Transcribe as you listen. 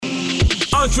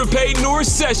Entrepreneur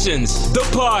Sessions, the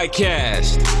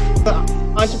podcast. The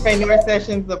Entrepreneur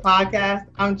Sessions, the podcast.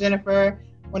 I'm Jennifer,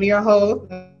 one of your hosts,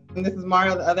 and this is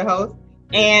Mario, the other host.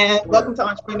 And welcome to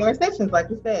Entrepreneur Sessions, like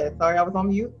we said. Sorry, I was on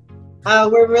mute.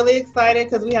 We're really excited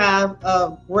because we have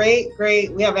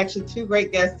we have actually two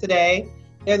great guests today.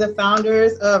 They're the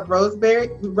founders of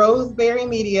Roseberry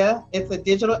Media. It's a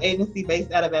digital agency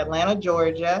based out of Atlanta,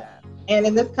 Georgia. And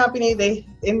in this company, they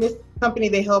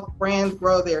help brands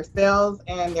grow their sales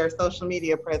and their social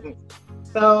media presence.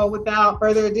 So without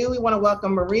further ado, we want to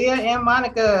welcome Maria and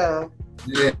Monica.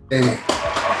 Yeah.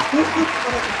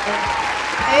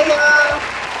 Hey y'all,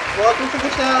 welcome to the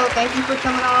show. Thank you for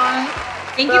coming on.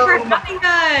 Thank you for having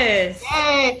us.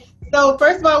 Yay. So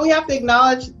first of all, we have to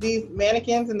acknowledge these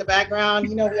mannequins in the background.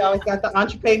 You know, we always got the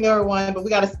entrepreneur one, but we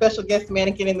got a special guest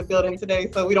mannequin in the building today,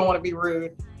 so we don't want to be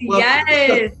rude.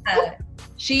 Yes.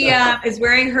 She is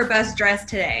wearing her best dress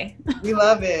today. We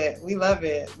love it. We love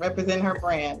it. Represent her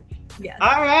brand. Yes.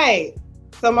 All right.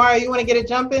 So Mario, you want to get it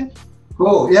jumping?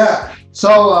 Cool. Yeah.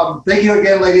 So thank you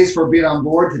again, ladies, for being on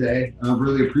board today. I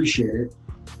really appreciate it.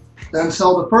 And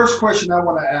so the first question I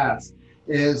want to ask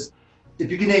is,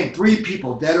 if you can name 3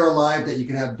 people, dead or alive, that you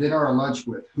can have dinner or lunch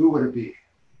with, who would it be?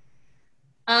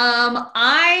 There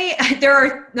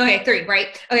are 3,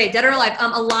 right? Okay, dead or alive.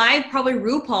 Alive, probably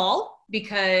RuPaul,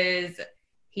 because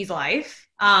he's life.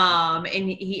 And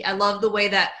I love the way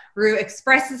that Ru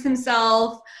expresses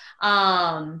himself,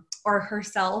 or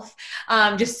herself,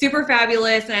 just super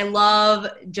fabulous. And I love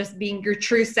just being your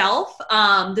true self.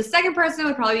 The second person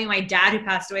would probably be my dad, who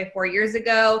passed away 4 years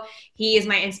ago. He is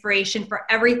my inspiration for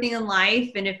everything in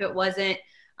life. And if it wasn't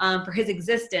for his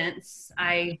existence,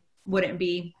 I wouldn't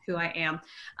be who I am.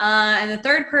 And the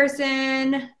third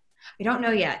person, I don't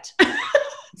know yet.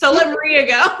 So let Maria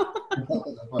go.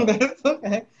 That's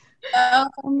okay.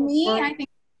 For me, I think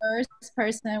the first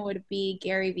person would be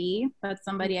Gary Vee. That's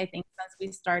somebody I think since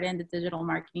we started in the digital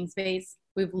marketing space,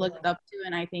 we've looked up to,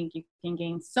 and I think you can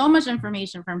gain so much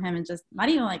information from him in just not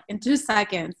even like in 2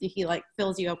 seconds. He like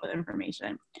fills you up with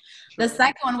information. Sure. The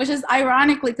second one, which is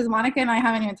ironically, because Monica and I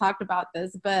haven't even talked about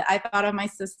this, but I thought of my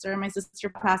sister. My sister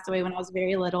passed away when I was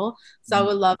very little, so I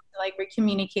would love to like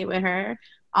communicate with her.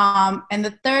 And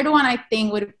the third one I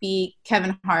think would be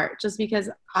Kevin Hart, just because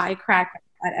I crack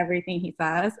at everything he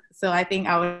says. So I think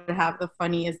I would have the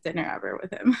funniest dinner ever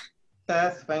with him.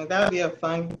 That's funny. That would be a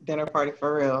fun dinner party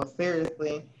for real.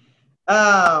 Seriously.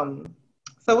 So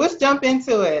let's jump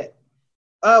into it.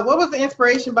 What was the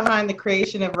inspiration behind the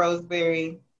creation of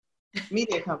Roseberry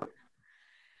Media Company?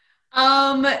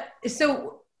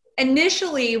 So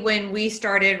initially when we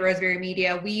started Roseberry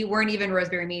Media, we weren't even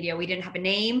Roseberry Media. We didn't have a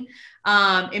name.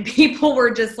 And people were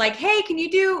just like, hey, can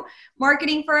you do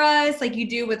marketing for us like you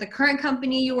do with the current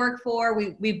company you work for?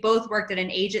 We both worked at an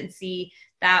agency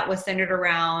that was centered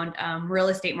around real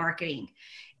estate marketing.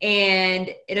 And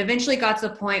it eventually got to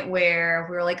the point where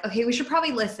we were like, okay, we should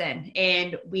probably listen.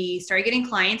 And we started getting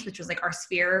clients, which was like our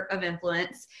sphere of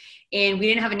influence. And we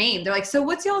didn't have a name. They're like, so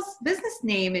what's y'all's business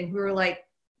name? And we were like,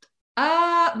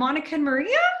 Monica and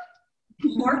Maria?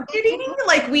 Marketing?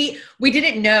 Like we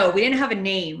didn't know. We didn't have a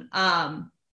name.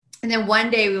 And then one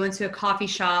day we went to a coffee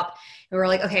shop and we were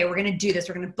like, okay, we're going to do this.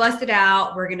 We're going to bust it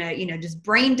out. We're going to, just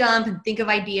brain dump and think of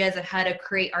ideas of how to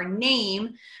create our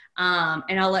name.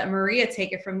 And I'll let Maria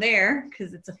take it from there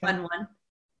because it's a fun one.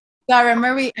 So I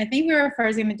remember I think we were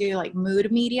first going to do like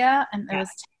mood media, and it was,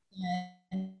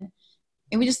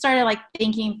 and we just started like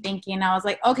thinking. I was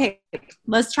like, okay,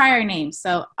 let's try our name.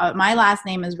 So my last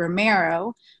name is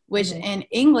Romero, which in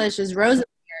English is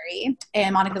Roseberry,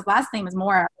 and Monica's last name is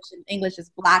Mora, which in English is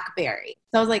Blackberry.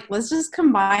 So I was like, let's just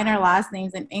combine our last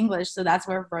names in English. So that's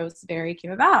where Roseberry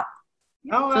came about.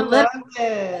 Oh, I love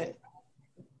it.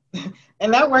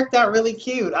 And that worked out really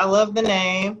cute. I love the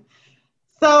name.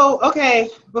 So, okay,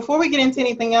 before we get into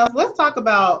anything else, let's talk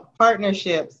about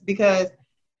partnerships, because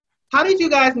how did you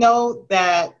guys know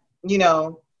that,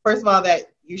 first of all,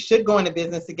 that you should go into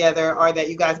business together, or that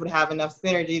you guys would have enough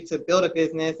synergy to build a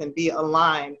business and be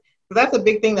aligned? Because that's a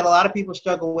big thing that a lot of people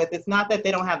struggle with. It's not that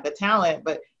they don't have the talent,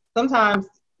 but sometimes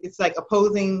it's like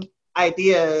opposing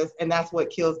ideas, and that's what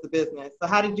kills the business. So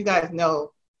how did you guys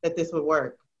know that this would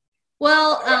work?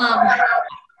 Well,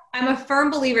 I'm a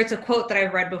firm believer. It's a quote that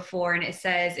I've read before, and it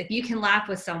says, if you can laugh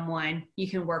with someone, you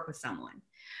can work with someone.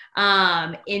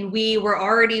 And we were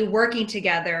already working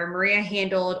together. Maria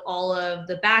handled all of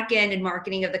the back end and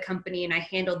marketing of the company, and I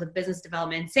handled the business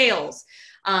development and sales.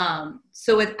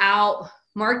 So without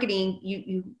marketing,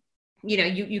 you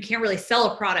can't really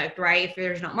sell a product, right? If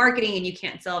there's not marketing, and you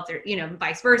can't sell if there,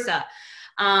 vice versa.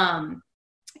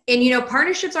 And,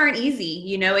 partnerships aren't easy.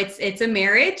 It's a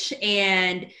marriage,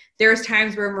 and there's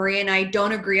times where Maria and I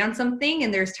don't agree on something,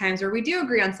 and there's times where we do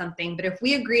agree on something. But if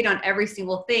we agreed on every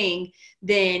single thing,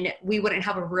 then we wouldn't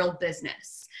have a real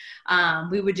business.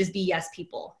 We would just be yes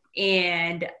people.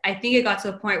 And I think it got to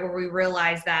a point where we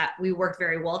realized that we worked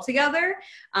very well together,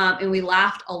 and we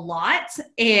laughed a lot.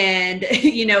 And,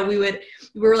 we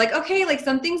were like, okay, like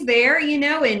something's there,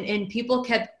 and people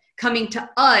kept coming to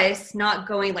us, not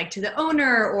going like to the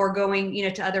owner or going,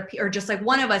 to other people, or just like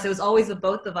one of us. It was always the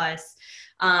both of us.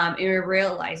 And we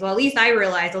realized, well, at least I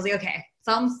realized, I was like, okay,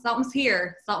 something's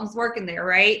here, something's working there,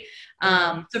 right?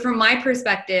 So from my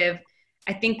perspective,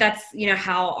 I think that's,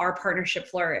 how our partnership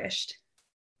flourished.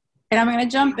 And I'm going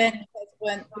to jump in because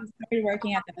when we started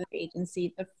working at the other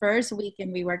agency, the first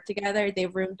weekend we worked together, they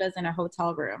roomed us in a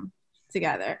hotel room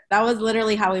together. That was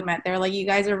literally how we met. They were like, you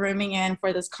guys are rooming in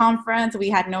for this conference. We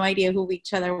had no idea who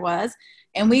each other was.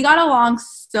 And we got along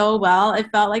so well. It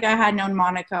felt like I had known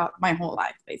Monica my whole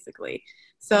life, basically.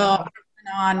 So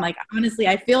like, honestly,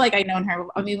 I feel like I've known her.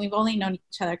 I mean, we've only known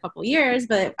each other a couple of years,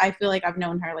 but I feel like I've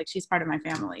known her, like she's part of my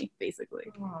family,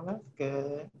 basically. Oh, that's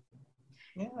good.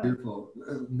 Yeah. Beautiful.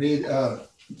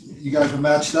 You guys were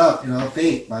matched up,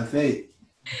 fate by fate.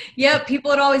 Yeah, people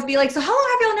would always be like, so how long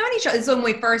have y'all known each other? So when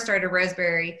we first started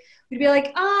Roseberry, we'd be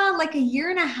like, like a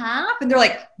year and a half. And they're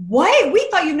like, what? We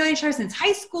thought you've known each other since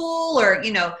high school, or,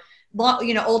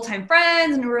 old time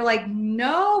friends. And we were like,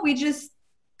 no, we just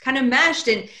kind of meshed.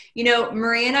 And,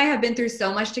 Maria and I have been through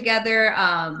so much together.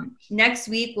 Next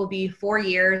week will be 4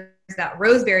 years that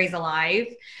Roseberry's alive.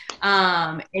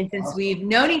 And since we've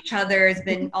known each other, it's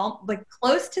been all like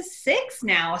close to 6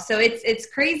 now. So it's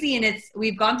crazy. And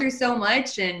we've gone through so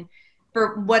much, and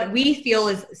for what we feel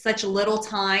is such little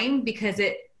time, because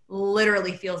it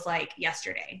literally feels like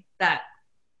yesterday that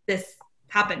this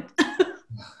happened.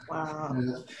 Wow.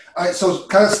 Yeah. All right. So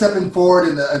kind of stepping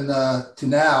forward to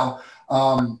now,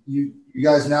 you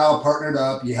guys now partnered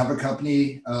up, you have a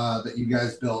company, that you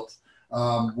guys built.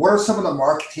 What are some of the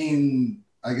marketing,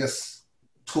 I guess,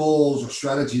 tools or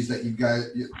strategies that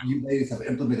you ladies have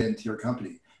implemented into your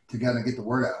company to kind of get the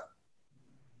word out?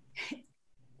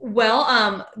 Well,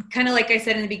 kind of like I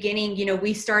said in the beginning,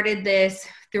 we started this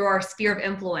through our sphere of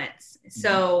influence.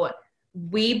 So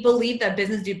we believe that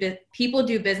people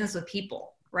do business with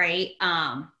people, right?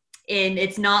 And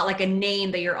it's not like a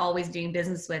name that you're always doing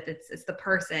business with. It's the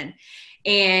person.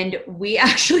 And we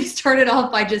actually started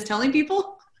off by just telling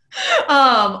people.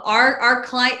 Our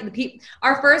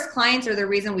first clients are the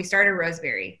reason we started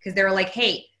Roseberry, because they were like,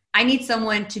 hey, I need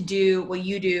someone to do what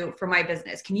you do for my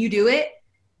business. Can you do it?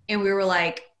 And we were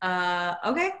like,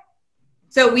 okay.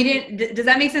 So we didn't, does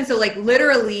that make sense? So like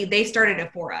literally they started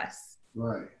it for us.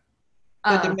 Right.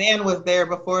 The demand was there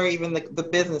before even the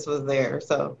business was there.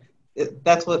 So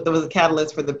that's what was the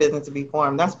catalyst for the business to be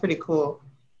formed. That's pretty cool.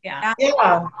 Yeah.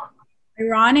 Yeah.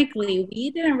 Ironically,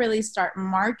 we didn't really start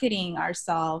marketing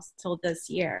ourselves till this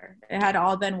year. It had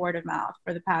all been word of mouth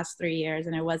for the past 3 years.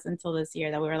 And it wasn't until this year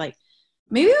that we were like,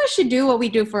 maybe we should do what we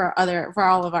do for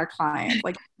all of our clients.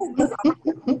 Like,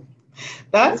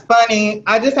 that's funny.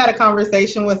 I just had a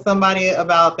conversation with somebody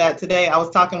about that today. I was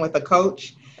talking with a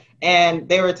coach, and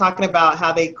they were talking about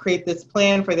how they create this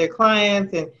plan for their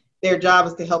clients, and their job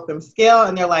is to help them scale.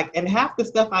 And they're like, and half the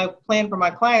stuff I plan for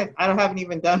my clients, I haven't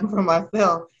even done for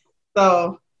myself.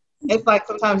 So it's like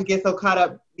sometimes you get so caught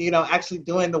up, actually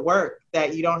doing the work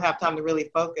that you don't have time to really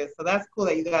focus. So that's cool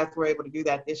that you guys were able to do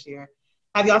that this year.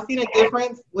 Have y'all seen a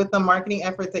difference with the marketing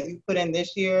efforts that you put in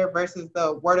this year versus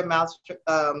the word of mouth,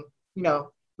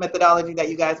 methodology that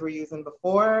you guys were using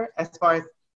before, as far as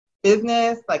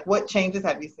business? Like, what changes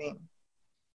have you seen?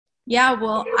 Yeah,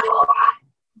 well,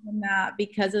 that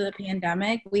because of the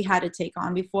pandemic, we had to take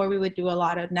on. Before, we would do a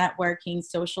lot of networking,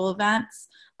 social events.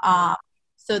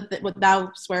 So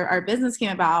that's where our business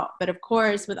came about. But of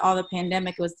course, with all the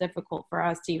pandemic, it was difficult for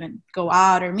us to even go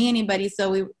out or meet anybody.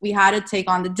 So we had to take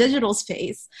on the digital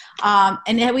space.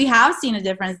 And we have seen a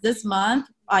difference this month.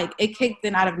 Like, it kicked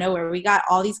in out of nowhere. We got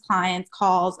all these clients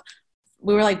calls.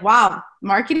 We were like, wow,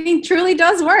 marketing truly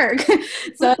does work.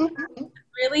 So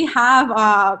really have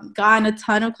gotten a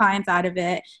ton of clients out of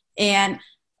it. And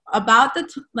about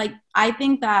I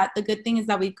think that the good thing is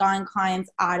that we've gotten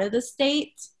clients out of the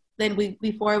state. Then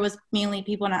before it was mainly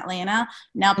people in Atlanta.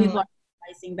 Now people are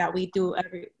realizing that we do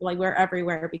we're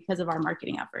everywhere because of our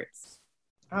marketing efforts.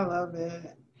 I love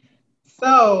it.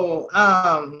 So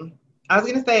I was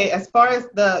gonna say, as far as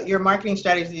your marketing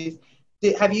strategies,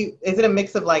 is it a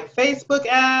mix of like Facebook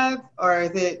ads, or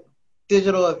is it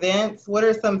digital events? What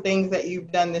are some things that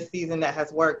you've done this season that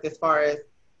has worked as far as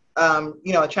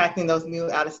attracting those new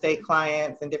out-of-state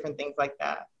clients and different things like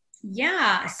that?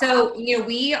 Yeah. So,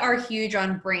 we are huge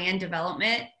on brand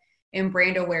development and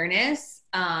brand awareness.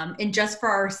 And just for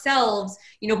ourselves,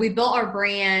 we built our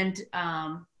brand.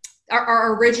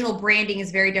 Our original branding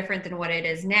is very different than what it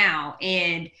is now.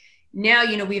 And now,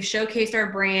 we've showcased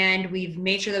our brand. We've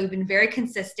made sure that we've been very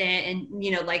consistent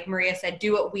and, like Maria said,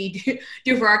 do what we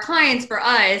do for our clients, for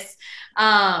us.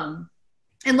 And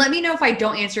let me know if I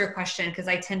don't answer your question, because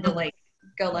I tend to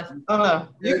go left. Oh, no,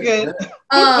 you're good.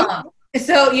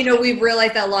 So, we've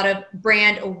realized that a lot of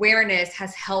brand awareness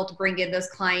has helped bring in those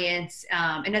clients,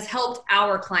 and has helped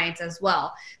our clients as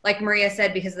well. Like Maria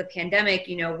said, because of the pandemic,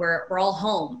 we're all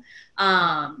home.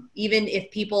 Even if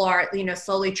people are,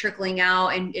 slowly trickling out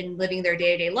and living their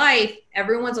day-to-day life,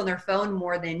 everyone's on their phone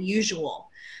more than usual.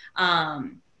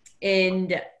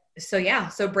 And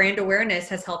so brand awareness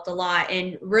has helped a lot.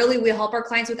 And really, we help our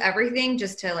clients with everything,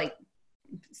 just to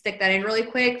stick that in really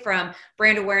quick, from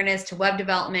brand awareness to web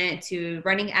development to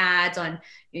running ads on,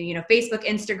 Facebook,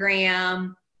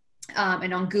 Instagram,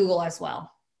 and on Google as well,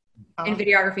 and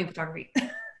videography and photography. Jan,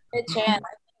 I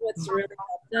think what's really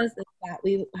helped us is that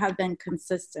we have been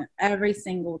consistent every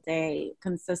single day,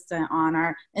 consistent on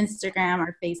our Instagram,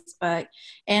 our Facebook,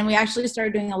 and we actually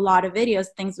started doing a lot of videos,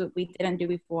 things that we didn't do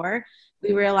before.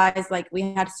 We realized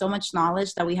we had so much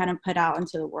knowledge that we hadn't put out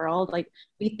into the world.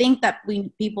 We think that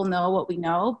people know what we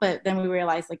know, but then we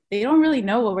realized they don't really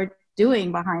know what we're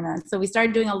doing behind us. So we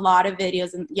started doing a lot of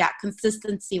videos, and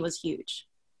consistency was huge.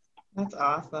 That's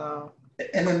awesome.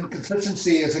 And then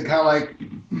consistency, is it kind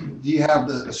of do you have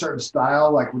a certain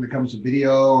style, when it comes to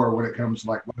video or when it comes to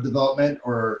web development,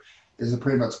 or is it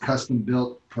pretty much custom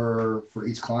built for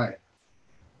each client?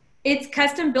 It's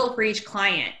custom built for each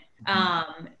client.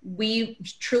 We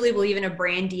truly believe in a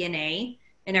brand DNA,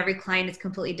 and every client is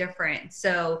completely different.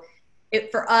 So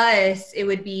for us, it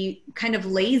would be kind of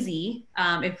lazy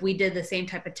if we did the same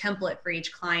type of template for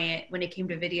each client when it came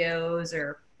to videos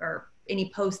or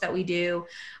any posts that we do,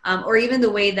 or even the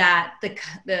way that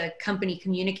the company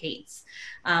communicates.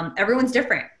 Everyone's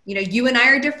different. You and I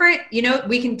are different.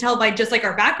 We can tell by just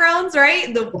our backgrounds,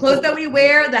 right? The clothes that we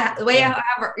wear, the way I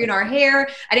have our hair.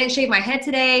 I didn't shave my head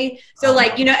today. So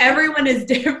everyone is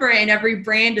different, and every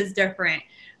brand is different.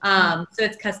 So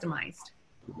it's customized.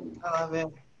 I love it.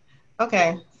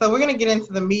 Okay, so we're going to get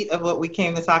into the meat of what we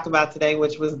came to talk about today,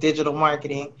 which was digital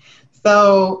marketing.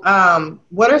 So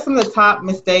what are some of the top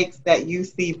mistakes that you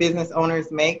see business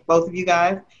owners make, both of you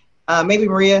guys? Maybe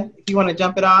Maria, if you want to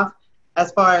jump it off,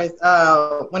 as far as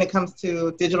when it comes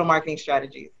to digital marketing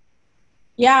strategies.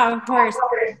 Yeah, of course.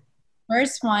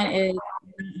 First one is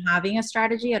not having a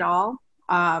strategy at all.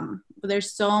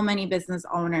 There's so many business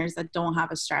owners that don't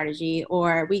have a strategy,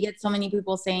 or we get so many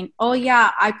people saying, oh yeah,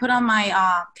 I put on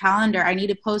my calendar, I need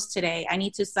to post today, I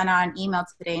need to send out an email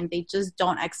today, and they just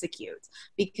don't execute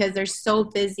because they're so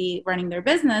busy running their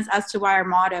business. As to why our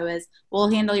motto is, we'll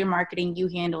handle your marketing, you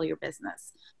handle your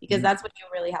business, because that's what you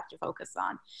really have to focus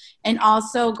on. And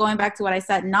also going back to what I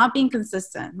said, not being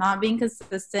consistent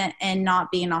and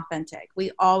not being authentic. We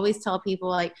always tell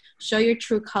people show your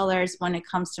true colors when it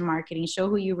comes to marketing, show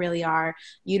who you really are.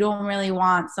 You don't really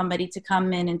want somebody to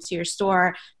come into your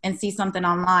store and see something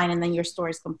online and then your store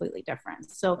is completely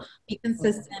different. So be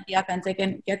consistent, be authentic,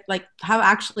 and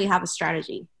have a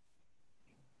strategy.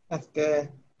 That's good.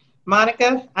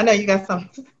 Monica, I know you got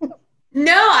something.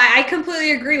 No, I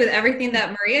completely agree with everything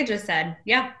that Maria just said.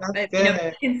 Yeah,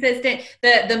 consistent.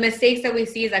 The mistakes that we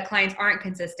see is that clients aren't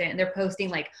consistent, and they're posting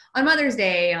on Mother's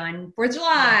Day, on 4th of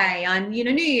July, on New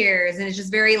Year's, and it's just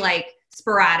very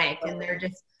sporadic, and they're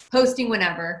just posting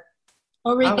whenever.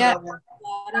 Or we get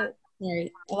a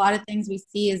lot of things we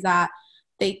see is that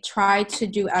they try to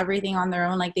do everything on their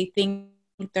own. They think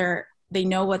they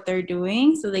know what they're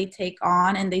doing, so they take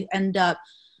on and they end up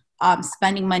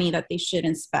spending money that they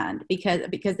shouldn't spend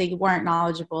because they weren't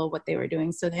knowledgeable of what they were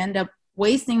doing. So they end up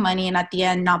wasting money, and at the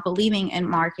end not believing in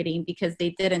marketing because they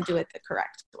didn't do it the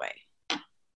correct way.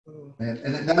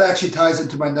 And that actually ties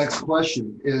into my next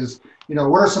question is,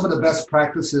 what are some of the best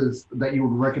practices that you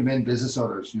would recommend business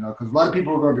owners? Because a lot of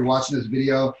people are going to be watching this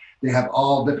video. They have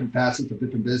all different facets of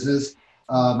different business,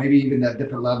 maybe even at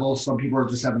different levels. Some people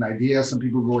just have an idea. Some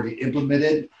people have already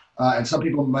implemented. And some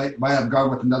people might have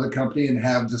gone with another company and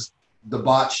have just the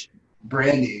botched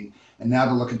branding, and now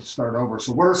they're looking to start over.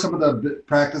 So what are some of the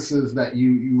practices that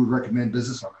you would recommend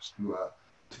business owners to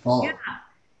follow?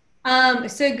 Yeah.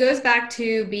 So it goes back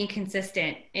to being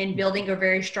consistent and building a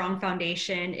very strong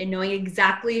foundation and knowing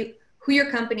exactly who your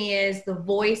company is, the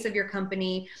voice of your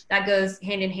company. That goes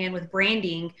hand in hand with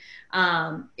branding.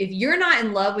 If you're not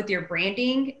in love with your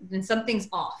branding, then something's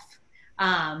off.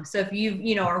 So if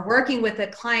you are working with a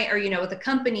client or, with a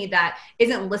company that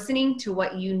isn't listening to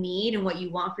what you need and what you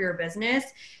want for your business,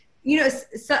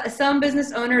 some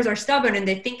business owners are stubborn and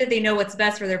they think that they know what's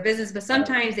best for their business, but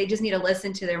sometimes they just need to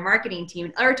listen to their marketing team.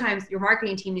 And other times your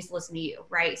marketing team needs to listen to you,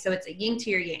 right? So it's a yin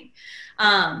to your yang.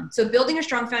 So building a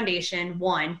strong foundation,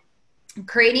 one,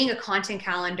 creating a content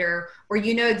calendar where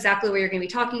you know exactly what you're going to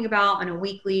be talking about on a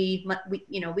weekly,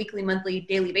 monthly,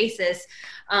 daily basis,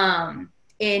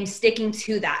 and sticking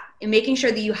to that and making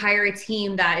sure that you hire a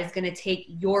team that is going to take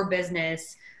your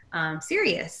business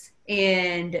serious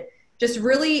and just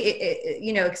really,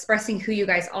 expressing who you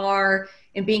guys are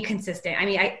and being consistent. I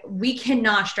mean, we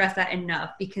cannot stress that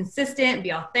enough. Be consistent,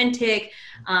 be authentic.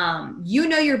 You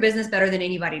know your business better than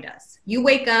anybody does. You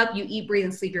wake up, you eat, breathe,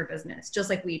 and sleep your business, just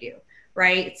like we do,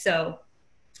 right? So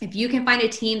if you can find a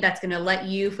team that's going to let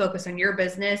you focus on your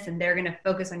business and they're going to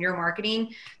focus on your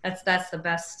marketing, that's the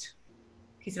best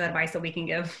piece of advice that we can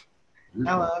give.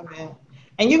 I love it.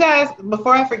 And you guys,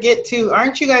 before I forget too,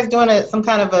 aren't you guys doing some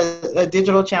kind of a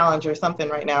digital challenge or something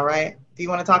right now, right? Do you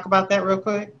want to talk about that real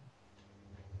quick?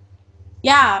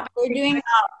 Yeah, we're doing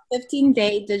a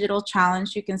 15-day digital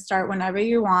challenge. You can start whenever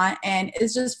you want. And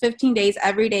it's just 15 days.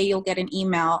 Every day you'll get an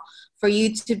email for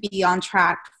you to be on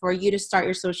track, for you to start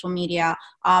your social media.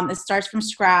 It starts from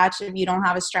scratch if you don't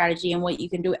have a strategy and what you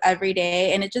can do every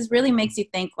day. And it just really makes you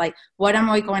think, like, what am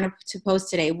I going to post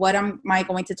today? What am I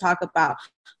going to talk about?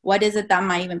 What is it that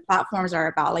my even platforms are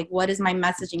about? Like, what is my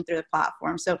messaging through the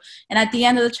platform? So, and at the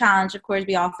end of the challenge, of course,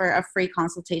 we offer a free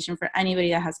consultation for anybody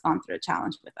that has gone through a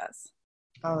challenge with us.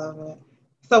 I love it.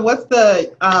 So what's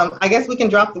the, I guess we'll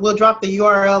drop the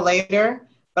URL later,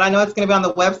 but I know it's going to be on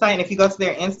the website. And if you go to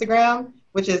their Instagram,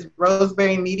 which is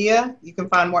Roseberry Media, you can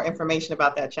find more information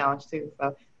about that challenge too.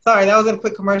 So sorry, that was a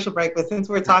quick commercial break, but since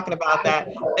we're talking about that,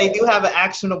 they do have an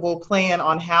actionable plan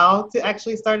on how to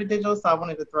actually start a digital. So I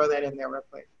wanted to throw that in there real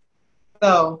quick.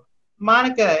 So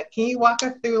Monica, can you walk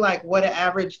us through like what an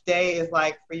average day is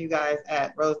like for you guys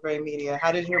at Roseberry Media?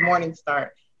 How does your morning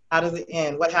start? How does it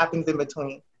end? What happens in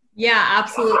between? Yeah,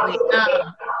 absolutely.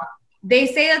 They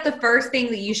say that the first thing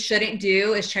that you shouldn't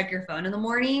do is check your phone in the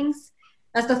mornings.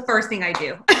 That's the first thing I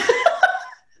do.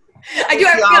 I do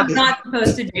everything I'm not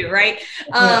supposed to do, right?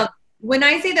 Yeah. When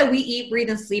I say that we eat, breathe,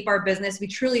 and sleep our business, we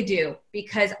truly do,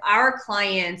 because our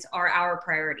clients are our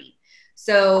priority.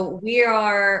 So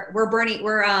we're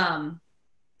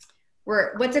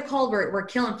what's it called? We're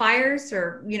killing fires,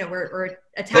 or we're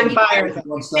attacking fires.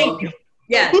 Thank you.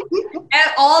 Yeah,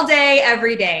 all day,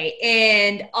 every day.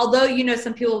 And although,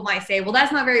 some people might say, well,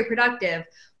 that's not very productive.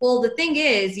 Well, the thing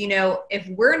is, if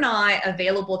we're not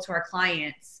available to our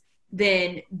clients,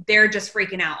 then they're just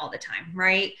freaking out all the time,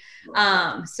 right?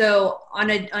 So on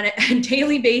a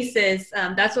daily basis,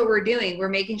 that's what we're doing. We're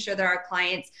making sure that our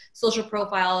clients' social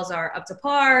profiles are up to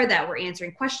par, that we're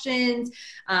answering questions.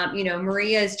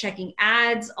 Maria is checking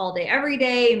ads all day, every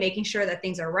day, making sure that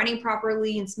things are running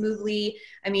properly and smoothly.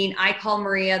 I mean, I call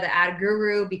Maria the ad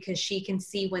guru because she can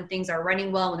see when things are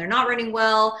running well, when they're not running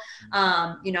well.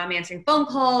 I'm answering phone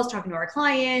calls, talking to our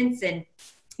clients, and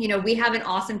we have an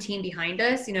awesome team behind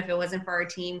us. If it wasn't for our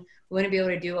team, we wouldn't be able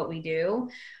to do what we do.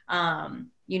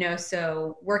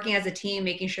 So working as a team,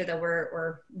 making sure that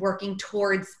we're working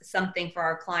towards something for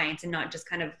our clients and not just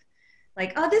kind of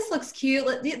like, oh, this looks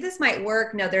cute, this might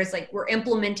work. No, we're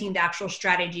implementing the actual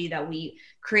strategy that we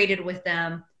created with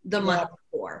them the month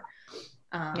before.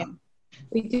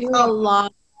 We do a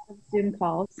lot of Zoom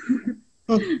calls.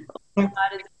 A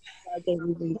lot of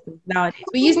daily basis nowadays.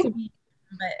 We used to be,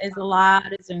 but it's a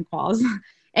lot of Zoom calls.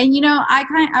 And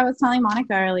I was telling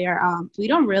Monica earlier, we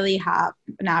don't really have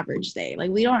an average day.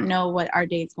 Like, we don't know what our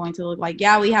day is going to look like.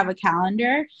 Yeah, we have a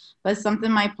calendar, but something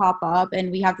might pop up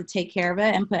and we have to take care of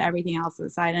it and put everything else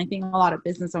aside. And I think a lot of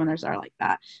business owners are like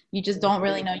that. You just don't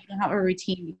really know. You don't have a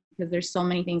routine because there's so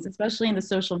many things, especially in the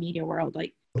social media world.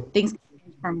 Like, things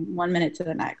change from 1 minute to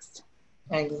the next.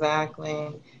 Exactly.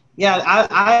 Yeah,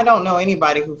 I don't know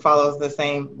anybody who follows the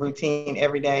same routine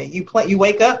every day. You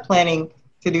wake up planning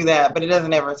to do that, but it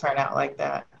doesn't ever turn out like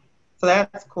that. So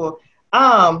that's cool.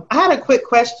 I had a quick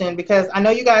question because I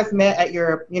know you guys met at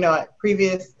your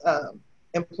previous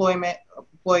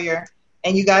employer,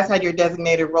 and you guys had your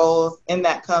designated roles in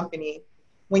that company.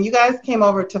 When you guys came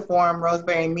over to form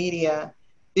Roseberry Media,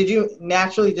 did you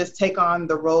naturally just take on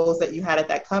the roles that you had at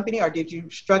that company, or did you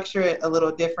structure it a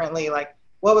little differently? Like,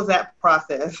 what was that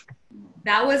process?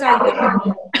 That was our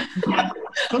goal.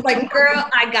 Like, girl,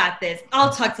 I got this.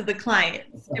 I'll talk to the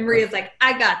clients. And Maria's like,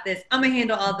 I got this. I'm going to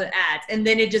handle all the ads. And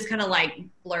then it just kind of like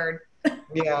blurred.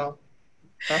 Yeah.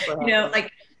 That's what happened.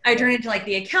 Like I turn into like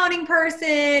the accounting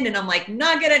person, and I'm like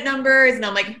not good at numbers, and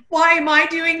I'm like, why am I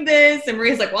doing this? And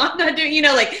Maria's like, well, I'm not doing,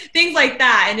 like things like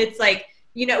that. And it's like,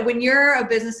 when you're a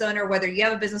business owner, whether you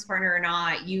have a business partner or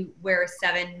not, you wear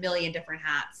 7 million different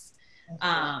hats.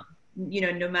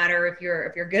 No matter if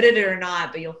you're good at it or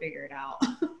not, but you'll figure it out.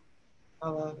 I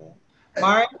love it.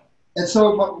 Mark? And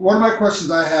so one of my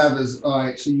questions I have is, all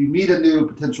right, so you meet a new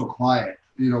potential client.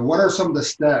 What are some of the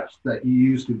steps that you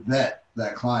use to vet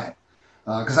that client?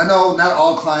 Because I know not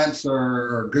all clients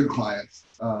are good clients,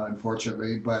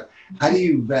 unfortunately, but how do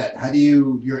you vet? How do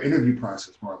your interview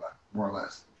process, more or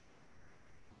less?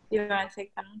 You want to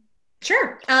take that on?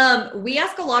 Sure. We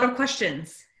ask a lot of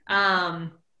questions.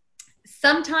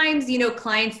 Sometimes,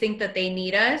 clients think that they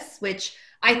need us, which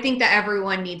I think that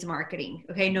everyone needs marketing,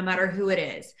 okay, no matter who it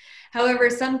is. However,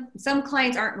 some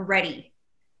clients aren't ready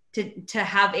to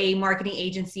have a marketing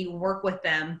agency work with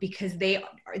them because they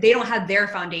don't have their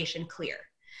foundation clear.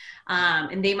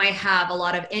 And they might have a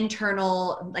lot of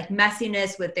internal like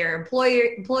messiness with their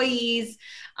employees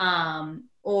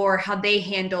or how they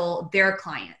handle their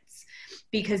clients.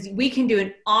 Because we can do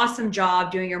an awesome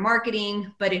job doing your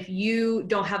marketing, but if you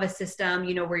don't have a system,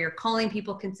 where you're calling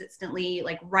people consistently,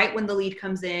 like right when the lead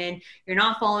comes in, you're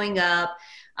not following up,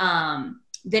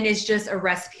 then it's just a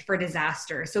recipe for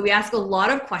disaster. So we ask a lot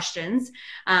of questions.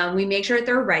 We make sure that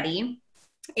they're ready.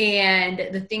 And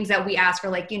the things that we ask are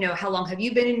like, how long have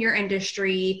you been in your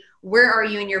industry? Where are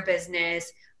you in your business?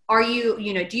 Are you,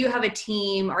 do you have a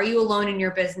team? Are you alone in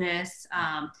your business?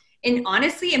 And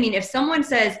honestly, if someone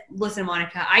says, listen,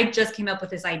 Monica, I just came up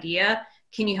with this idea.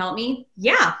 Can you help me?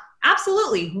 Yeah,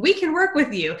 absolutely. We can work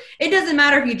with you. It doesn't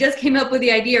matter if you just came up with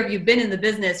the idea or if you've been in the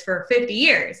business for 50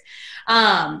 years.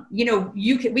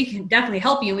 We can definitely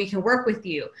help you and we can work with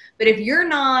you. But if you're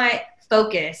not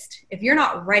focused, if you're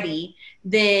not ready,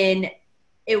 then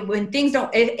if things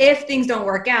don't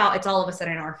work out, it's all of a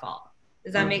sudden our fault.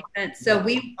 Does that make sense? So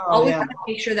we always have to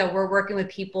make sure that we're working with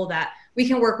people that we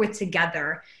can work with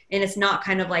together. And it's not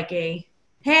kind of like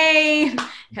hey,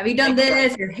 have you done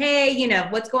this? Or hey,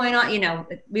 what's going on?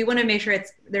 We want to make sure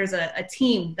there's a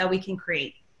team that we can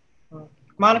create.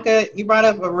 Monica, you brought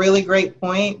up a really great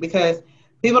point because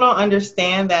people don't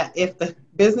understand that if the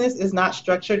business is not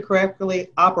structured correctly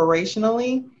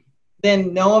operationally,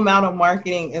 then no amount of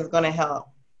marketing is going to help.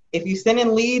 If you send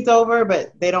in leads over,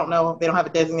 but they don't have a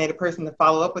designated person to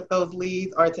follow up with those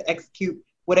leads or to execute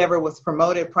whatever was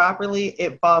promoted properly,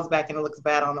 it falls back and it looks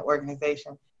bad on the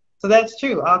organization. So that's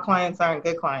true. All clients aren't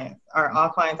good clients, or all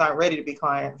clients aren't ready to be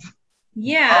clients.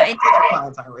 Yeah. All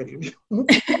clients aren't ready to be. We learned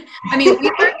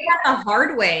that the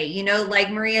hard way,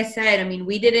 like Maria said,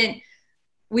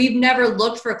 we've never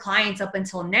looked for clients up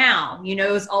until now.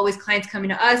 It was always clients coming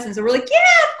to us. And so we're like,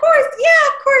 yeah, of course.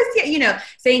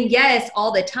 Saying yes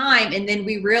all the time. And then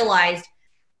we realized,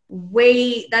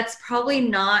 wait, that's probably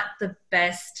not the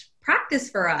best practice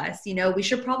for us. We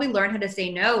should probably learn how to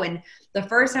say no. And the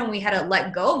first time we had to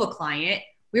let go of a client,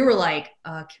 we were like,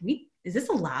 is this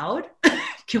allowed?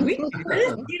 Can we do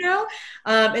this?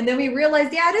 And then we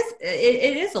realized,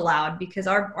 it is allowed because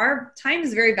our time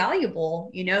is very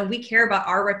valuable. We care about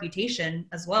our reputation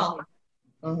as well.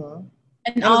 Mm-hmm.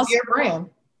 And also your brand.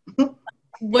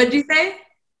 What'd you say?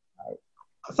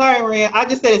 Sorry, Maria. I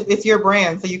just said it's your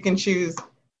brand, so you can choose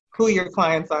who your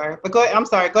clients are. But go ahead. I'm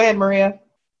sorry. Go ahead, Maria.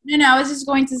 No, I was just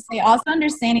going to say also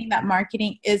understanding that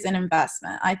marketing is an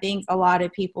investment. I think a lot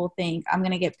of people think I'm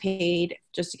going to get paid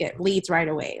just to get leads right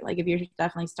away. Like if you're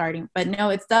definitely starting, but no,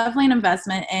 it's definitely an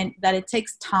investment and that it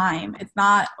takes time. It's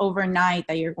not overnight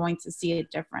that you're going to see a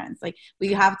difference. Like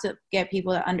we have to get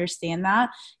people to understand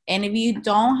that. And if you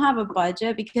don't have a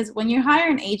budget, because when you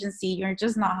hire an agency, you're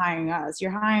just not hiring us.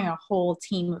 You're hiring a whole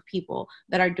team of people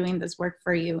that are doing this work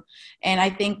for you. And I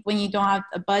think when you don't have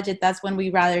a budget, that's when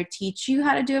we rather teach you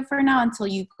how to do it for now until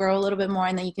you grow a little bit more.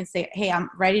 And then you can say, hey, I'm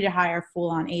ready to hire a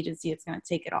full-on agency. It's going to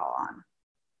take it all on.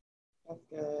 That's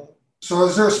good. So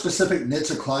is there a specific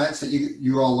niche of clients that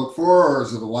you all look for, or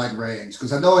is it a wide range?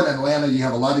 Because I know in Atlanta you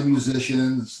have a lot of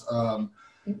musicians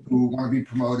who want to be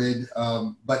promoted,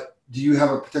 but do you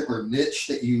have a particular niche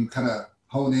that you kind of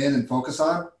hone in and focus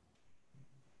on?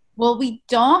 Well, we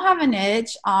don't have a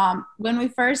niche. When we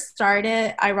first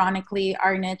started, ironically,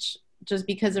 our niche, just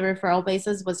because of referral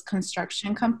basis, was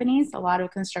construction companies. A lot of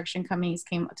construction companies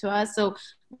came to us. So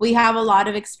we have a lot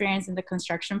of experience in the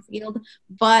construction field,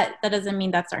 but that doesn't mean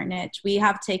that's our niche. We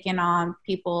have taken on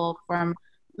people from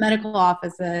medical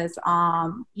offices,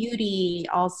 beauty,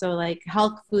 also like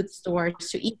health food stores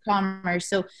to e-commerce.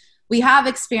 So we have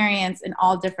experience in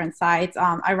all different sides.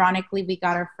 Ironically, we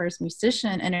got our first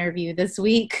musician interview this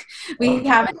week. We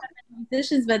haven't had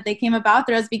musicians, but they came about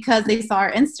through us because they saw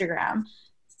our Instagram.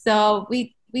 So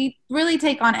we really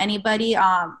take on anybody.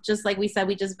 Just like we said,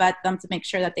 we just vet them to make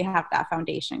sure that they have that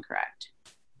foundation correct.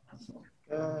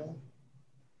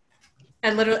 I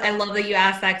love that you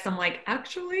asked that, because I'm like,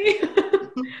 actually,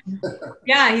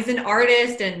 yeah, he's an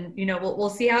artist, and you know, we'll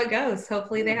see how it goes.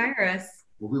 Hopefully they hire us.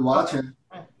 We'll be watching.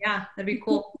 Yeah, that'd be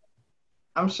cool.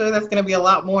 I'm sure that's going to be a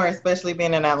lot more, especially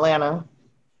being in Atlanta.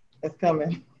 It's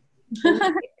coming.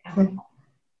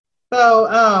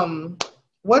 So,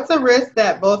 what's a risk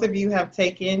that both of you have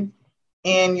taken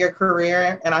in your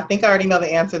career? And I think I already know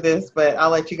the answer to this, but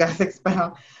I'll let you guys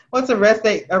expound. What's a risk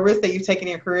that you've taken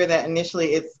in your career that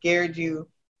initially it scared you,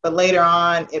 but later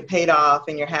on it paid off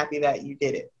and you're happy that you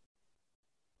did it?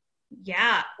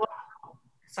 Yeah.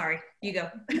 Sorry, you go.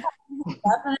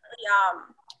 Definitely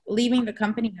leaving the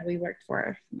company that we worked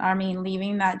for. I mean,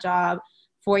 leaving that job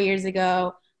 4 years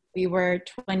ago. We were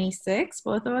 26.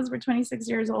 Both of us were 26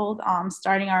 years old.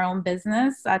 Starting our own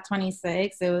business at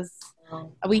 26. It was,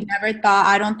 we never thought,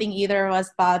 I don't think either of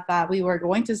us thought that we were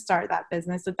going to start that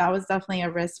business. So that was definitely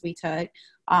a risk we took.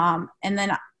 And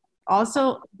then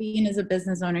also being as a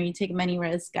business owner, you take many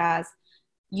risks as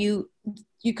you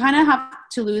kind of have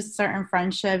to lose certain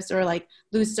friendships or like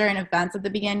lose certain events at the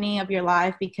beginning of your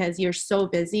life because you're so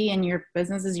busy and your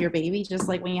business is your baby. Just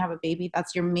like when you have a baby,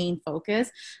 that's your main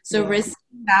focus. So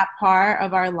risking that part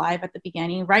of our life at the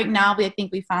beginning. Right now, I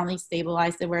think we finally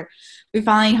stabilized it where we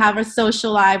finally have a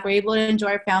social life. We're able to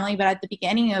enjoy our family. But at the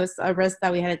beginning, it was a risk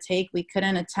that we had to take. We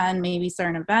couldn't attend maybe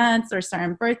certain events or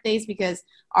certain birthdays because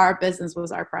our business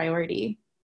was our priority.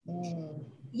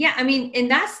 Yeah, I mean,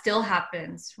 and that still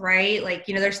happens, right? Like,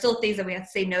 you know, there's still things that we have to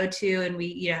say no to, and we,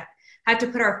 you know, have to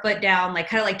put our foot down, like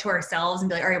kind of like to ourselves and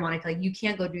be like, all right, Monica, like you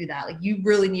can't go do that. Like you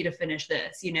really need to finish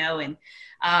this, you know? And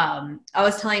I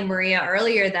was telling Maria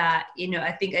earlier that, you know,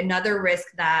 I think another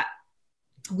risk that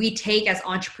we take as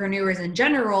entrepreneurs in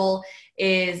general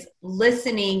is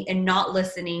listening and not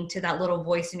listening to that little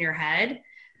voice in your head.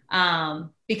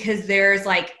 Because there's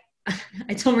like,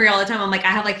 I tell Maria all the time, I'm like,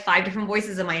 I have like 5 different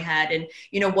voices in my head. And,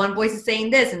 you know, one voice is saying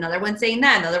this, another one's saying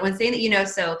that, another one's saying that, you know,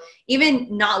 so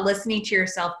even not listening to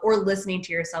yourself or listening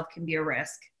to yourself can be a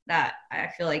risk that I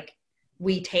feel like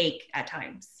we take at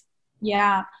times.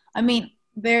 Yeah. I mean,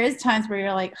 there is times where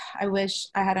you're like, I wish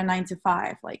I had a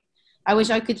 9-to-5. Like, I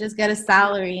wish I could just get a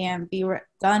salary and be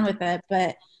done with it.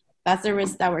 But that's the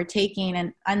risk that we're taking.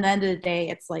 And at the end of the day,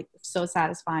 it's like so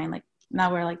satisfying. Like, now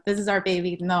we're like, this is our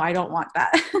baby. No, I don't want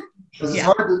that. Because it's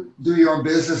hard to do your own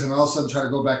business and all of a sudden try to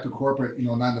go back to corporate, you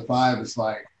know, 9-to-5. It's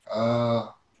like,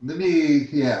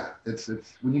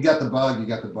 it's when you got the bug, you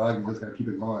got the bug. You just got to keep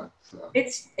it going. So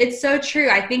it's so true.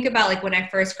 I think about like when I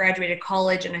first graduated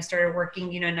college and I started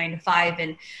working, you know, 9-to-5,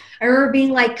 and I remember being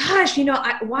like, gosh, you know,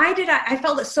 I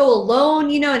felt so alone,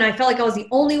 you know, and I felt like I was the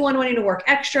only one wanting to work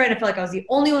extra, and I felt like I was the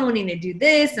only one wanting to do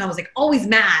this, and I was like always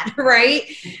mad, right?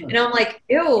 And I'm like,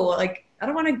 ew, like I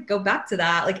don't want to go back to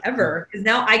that like ever, because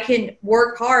now I can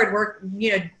work hard,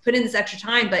 you know, put in this extra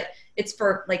time, but it's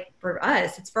for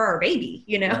us, it's for our baby,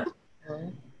 you know.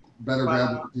 Better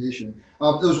gratification.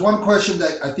 There was one question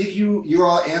that I think you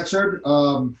all answered,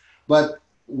 but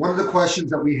one of the questions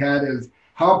that we had is,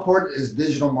 how important is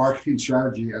digital marketing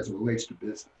strategy as it relates to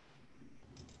business?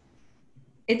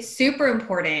 It's super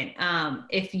important.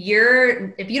 If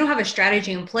you don't have a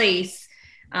strategy in place,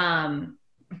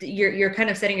 you're kind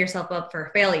of setting yourself up for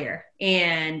failure.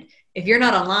 And if you're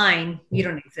not online, you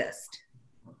don't exist.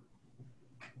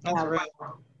 That's right.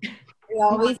 We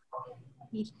always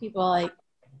teach people, like,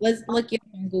 let's look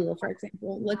on Google, for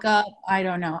example. Look up, I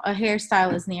don't know, a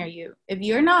hairstylist near you. If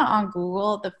you're not on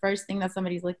Google, the first thing that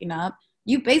somebody's looking up,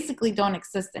 you basically don't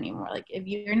exist anymore. Like if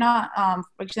you're not,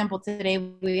 for example, today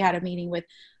we had a meeting with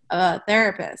a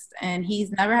therapist and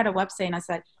he's never had a website. And I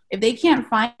said, if they can't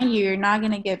find you, you're not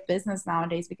going to get business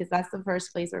nowadays, because that's the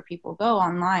first place where people go,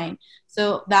 online.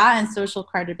 So that and social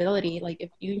credibility, like if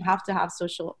you have to have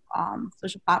social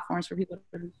platforms for people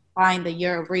to find that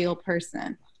you're a real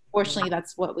person. Fortunately,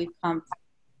 that's what we've come to.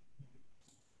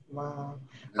 Wow.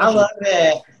 I love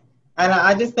it. And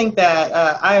I just think that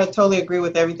I totally agree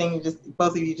with everything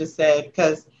both of you just said,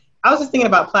 because I was just thinking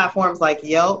about platforms like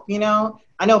Yelp, you know.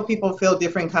 I know people feel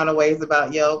different kind of ways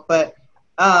about Yelp, but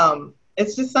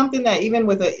it's just something that even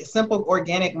with a simple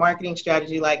organic marketing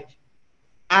strategy, like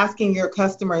asking your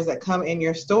customers that come in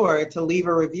your store to leave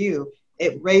a review,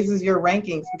 it raises your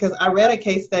rankings. Because I read a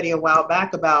case study a while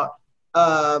back about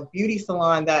a beauty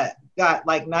salon that got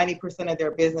like 90% of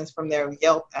their business from their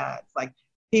Yelp ads. Like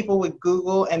people would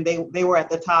Google and they were at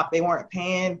the top. They weren't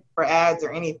paying for ads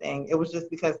or anything. It was just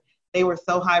because they were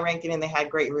so high ranking and they had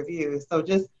great reviews. So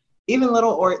just even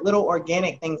little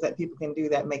organic things that people can do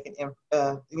that make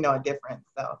a difference.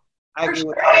 So I agree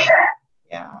with that.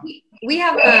 Yeah. We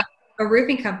have a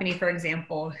roofing company, for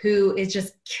example, who is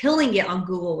just killing it on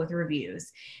Google with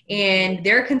reviews. And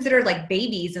they're considered like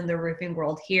babies in the roofing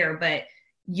world here, but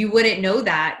you wouldn't know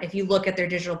that if you look at their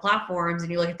digital platforms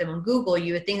and you look at them on Google.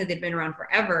 You would think that they've been around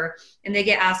forever. And they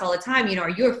get asked all the time, are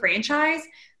you a franchise?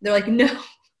 They're like, no.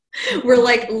 We're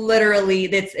like literally,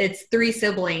 it's 3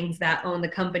 siblings that own the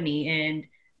company, and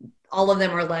all of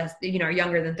them are less, are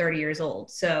younger than 30 years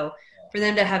old. So for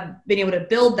them to have been able to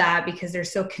build that because they're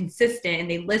so consistent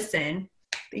and they listen,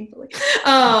 thankfully,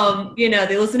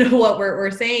 they listen to what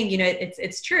we're saying,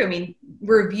 it's true. I mean,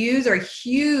 reviews are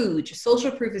huge.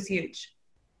 Social proof is huge.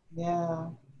 Yeah.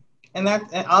 And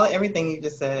everything you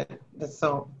just said,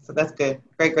 so that's good.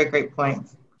 Great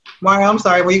points. Mario, I'm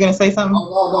sorry. Were you going to say something?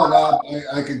 No.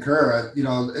 I concur.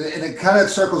 And it kind of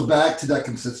circles back to that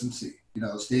consistency.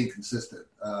 Staying consistent.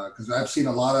 Because I've seen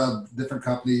a lot of different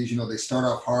companies. They start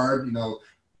off hard.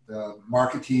 The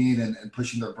marketing and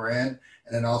pushing their brand,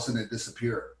 and then all of a sudden they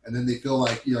disappear. And then they feel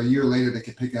like a year later they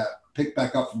can pick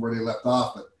back up from where they left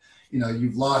off. But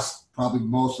you've lost probably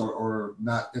most or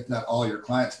not, if not all, your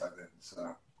clients by then.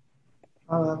 So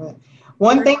I love it.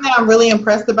 One thing that I'm really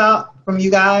impressed about from you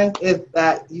guys is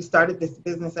that you started this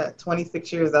business at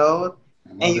 26 years old,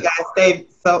 and you guys stayed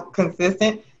so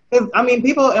consistent. Because,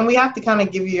 people, and we have to kind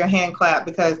of give you your hand clap,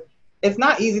 because it's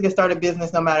not easy to start a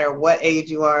business no matter what age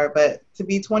you are, but to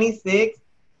be 26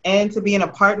 and to be in a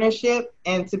partnership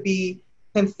and to be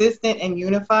consistent and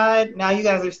unified, now you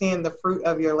guys are seeing the fruit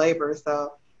of your labor.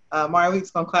 So, Mario, we're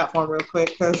just going to clap for him real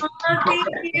quick. Thank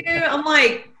you. I'm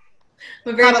like,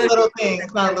 it's not a little thing.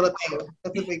 It's not a little thing.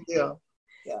 It's a big deal.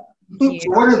 Yeah.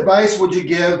 So what advice would you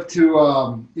give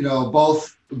to,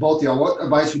 both y'all? What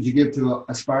advice would you give to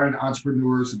aspiring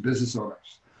entrepreneurs and business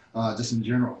owners, just in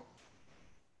general?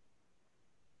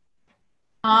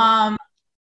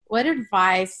 What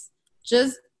advice?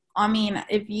 Just,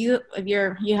 if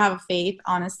you have a faith,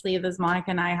 honestly, as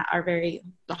Monica and I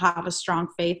have a strong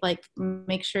faith, like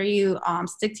make sure you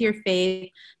stick to your faith.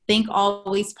 Think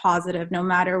always positive, no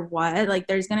matter what. Like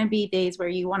there's going to be days where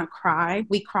you want to cry.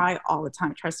 We cry all the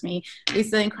time. Trust me. We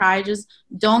sit and cry. Just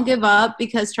don't give up,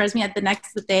 because trust me, at the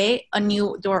next day, a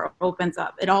new door opens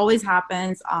up. It always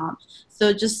happens.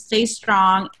 So just stay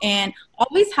strong and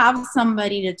always have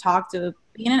somebody to talk to.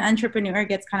 Being an entrepreneur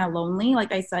gets kind of lonely.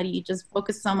 Like I said, you just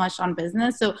focus so much on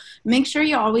business. So make sure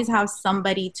you always have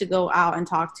somebody to go out and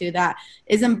talk to that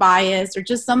isn't biased, or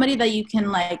just somebody that you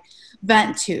can like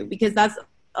vent to, because that's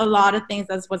a lot of things.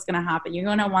 That's what's going to happen. You're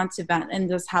going to want to vent and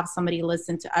just have somebody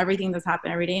listen to everything that's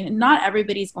happening every day. And not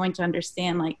everybody's going to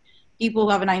understand. Like people who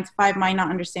have a 9-to-5 might not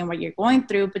understand what you're going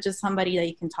through, but just somebody that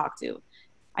you can talk to.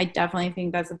 I definitely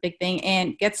think that's a big thing.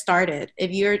 And get started.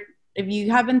 If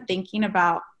you have been thinking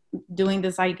about doing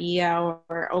this idea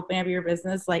or opening up your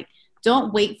business, like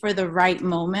don't wait for the right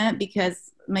moment,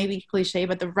 because maybe cliche,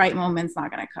 but the right moment's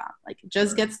not going to come. Like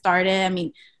just get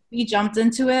started. We jumped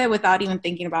into it without even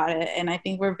thinking about it. And I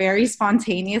think we're very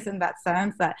spontaneous in that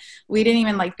sense, that we didn't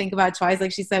even like think about it twice.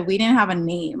 Like she said, we didn't have a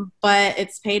name, but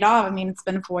it's paid off. It's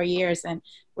been 4 years and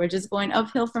we're just going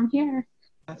uphill from here.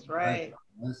 That's right.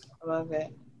 I love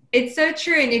it. It's so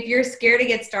true. And if you're scared to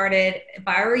get started, if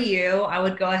I were you, I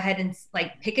would go ahead and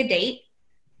like pick a date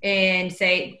and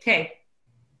say, okay,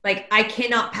 like I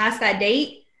cannot pass that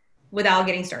date without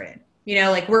getting started.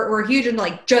 Like we're huge into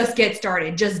like, just get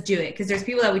started, just do it. Cause there's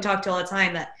people that we talk to all the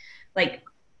time that like,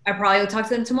 I probably will talk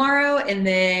to them tomorrow. And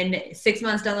then 6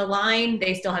 months down the line,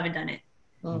 they still haven't done it.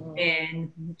 Mm-hmm.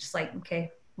 And just like,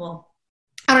 okay, well,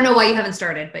 I don't know why you haven't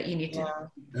started, but you need to.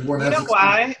 Yeah. You know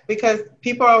why? Because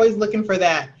people are always looking for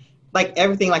that, like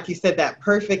everything, like you said, that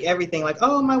perfect everything. Like,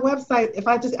 oh, my website,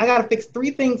 I got to fix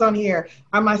 3 things on here,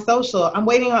 or my social. I'm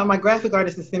waiting on my graphic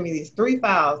artist to send me these 3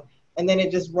 files. And then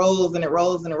it just rolls and it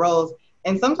rolls and it rolls.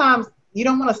 And sometimes you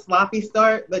don't want a sloppy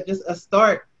start, but just a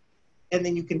start, and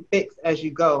then you can fix as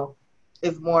you go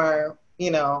is more,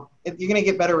 you're going to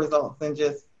get better results than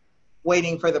just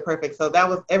waiting for the perfect. So that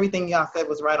was everything y'all said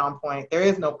was right on point. There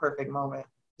is no perfect moment.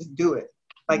 Just do it.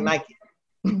 Like Nike.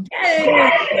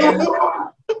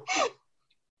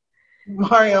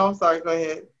 Mario, I'm sorry. Go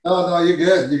ahead. No, you're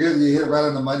good. You're good. You hit it right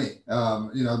on the money.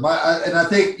 And I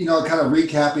think, kind of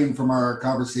recapping from our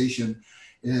conversation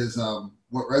is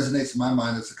what resonates in my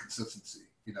mind is the consistency.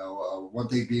 One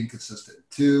thing being consistent.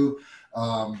 2,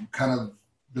 kind of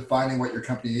defining what your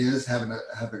company is, have an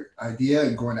idea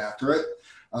and going after it.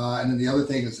 And then the other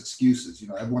thing is excuses.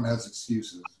 Everyone has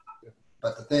excuses,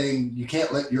 but the thing, you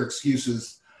can't let your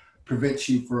excuses prevent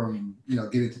you from,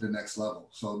 getting to the next level.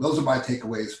 So those are my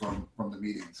takeaways from the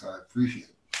meeting. So I appreciate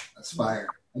it. That's fire.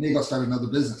 I need to go start another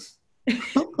business.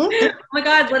 Oh my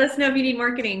God, let us know if you need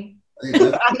marketing.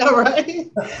 I know,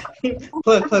 right?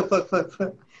 Plug.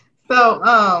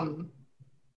 So,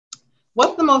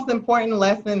 what's the most important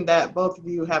lesson that both of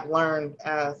you have learned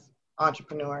as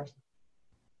entrepreneurs?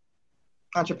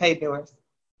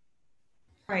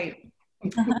 Right.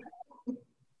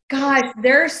 Gosh,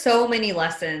 there are so many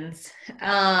lessons.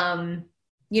 I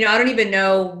don't even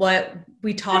know what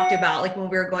we talked about, like when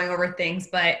we were going over things,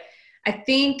 but I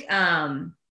think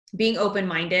being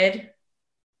open-minded,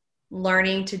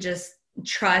 learning to just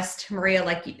trust Maria,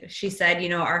 like she said,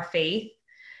 our faith.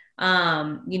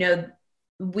 There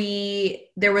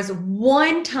was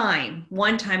one time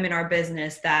in our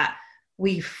business that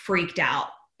we freaked out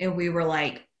and we were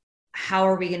like, how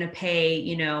are we going to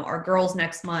pay, our girls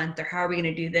next month, or how are we going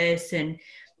to do this? And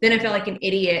then I felt like an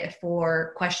idiot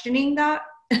for questioning that.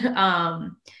 We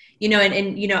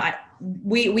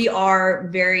are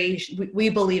we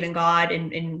believe in God,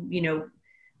 and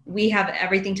we have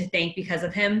everything to thank because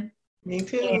of him. Me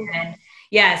too. And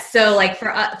yeah, so like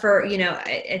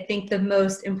I think the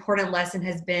most important lesson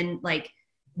has been like,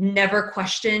 never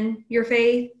question your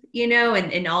faith,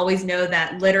 and always know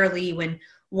that literally when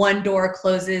one door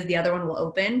closes, the other one will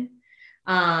open.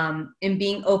 And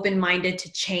being open-minded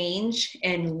to change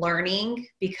and learning,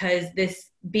 because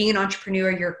being an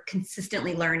entrepreneur, you're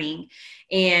consistently learning,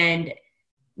 and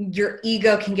your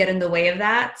ego can get in the way of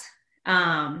that.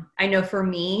 I know for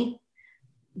me,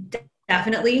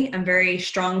 definitely, I'm very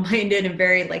strong-minded and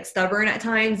very like stubborn at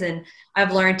times. And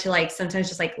I've learned to like, sometimes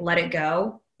just like let it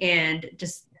go and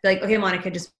just be like, okay, Monica,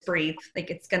 just breathe. Like,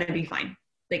 it's going to be fine.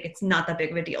 Like, it's not that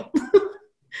big of a deal.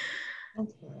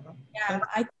 Yeah,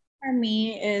 I think for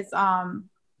me is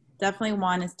definitely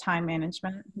one is time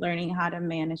management, learning how to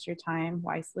manage your time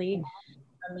wisely.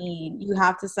 I mean, you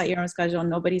have to set your own schedule.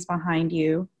 Nobody's behind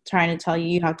you trying to tell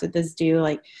you have to do.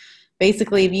 Like,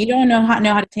 basically, if you don't know how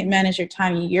to manage your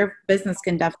time, your business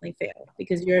can definitely fail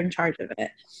because you're in charge of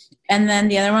it. And then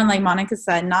the other one, like Monica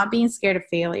said, not being scared of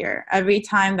failure. Every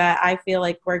time that I feel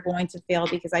like we're going to fail,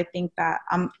 because I think that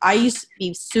I used to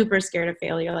be super scared of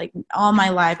failure. Like all my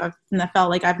life, I've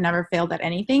felt like I've never failed at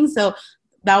anything. So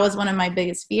that was one of my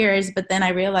biggest fears. But then I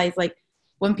realized, like,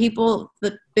 when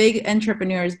the big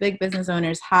entrepreneurs, big business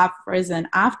owners have risen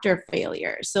after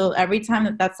failure. So every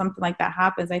time that's something like that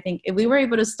happens, I think if we were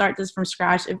able to start this from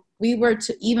scratch, if we were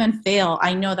to even fail,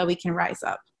 I know that we can rise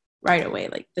up right away.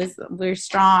 Like this, we're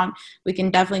strong. We can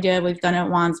definitely do it. We've done it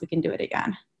once. We can do it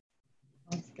again.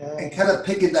 And kind of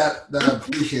picking that I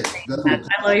appreciate it.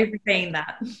 I love you for saying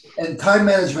that. And time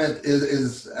management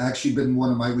is actually been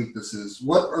one of my weaknesses.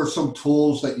 What are some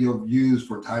tools that you've used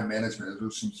for time management? Is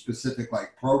there some specific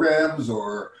like programs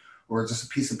or just a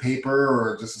piece of paper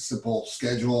or just a simple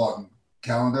schedule on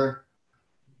calendar?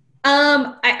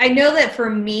 I know that for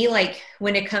me, like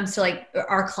when it comes to like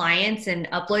our clients and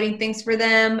uploading things for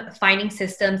them, finding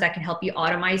systems that can help you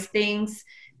automate things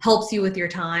helps you with your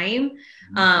time.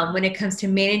 When it comes to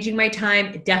managing my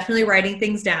time, definitely writing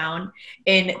things down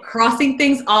and crossing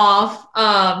things off.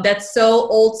 That's so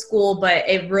old school, but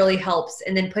it really helps.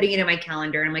 And then putting it in my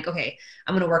calendar and I'm like, okay,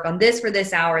 I'm going to work on this for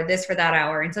this hour, this for that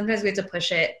hour. And sometimes we have to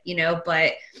push it,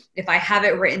 but if I have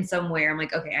it written somewhere, I'm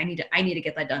like, okay, I need to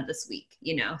get that done this week,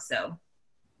 so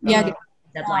yeah,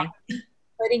 deadline.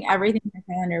 Putting everything in the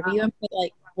calendar. We even put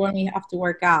like when we have to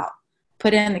work out,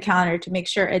 put it in the calendar to make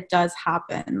sure it does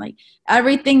happen. Like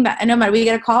everything that, no matter, we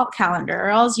get a call calendar or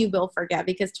else you will forget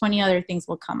because 20 other things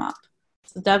will come up.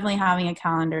 So definitely having a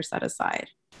calendar set aside.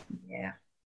 Yeah.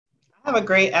 I have a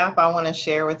great app I want to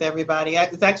share with everybody.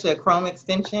 It's actually a Chrome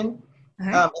extension.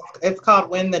 It's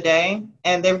called Win the Day.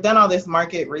 And they've done all this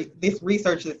this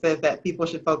research that says that people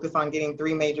should focus on getting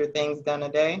 3 major things done a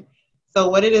day. So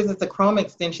what it is, it's a Chrome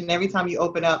extension. Every time you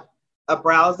open up a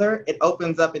browser, it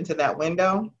opens up into that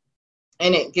window.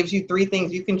 And it gives you 3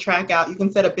 things you can track out. You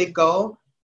can set a big goal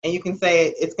and you can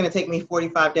say, it's going to take me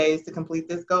 45 days to complete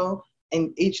this goal.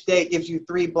 And each day it gives you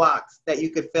 3 blocks that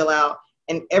you could fill out.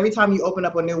 And every time you open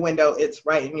up a new window, it's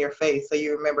right in your face. So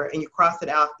you remember and you cross it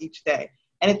out each day.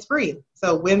 And it's free.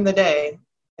 So Win the Day.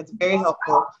 It's very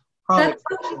helpful. That's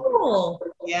so cool.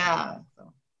 Yeah.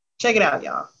 So check it out,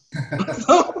 y'all.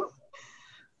 So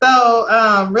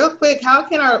real quick,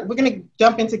 we're going to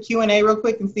jump into Q&A real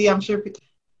quick and see, I'm sure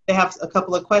they have a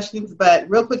couple of questions, but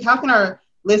real quick, how can our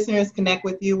listeners connect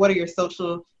with you? What are your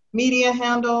social media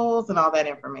handles and all that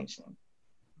information?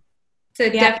 So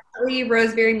definitely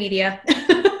Roseberry Media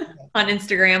on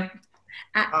Instagram.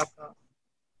 Awesome.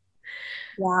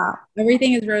 Yeah,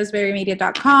 everything is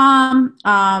roseberrymedia.com.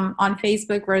 On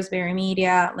Facebook, Roseberry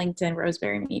Media, LinkedIn,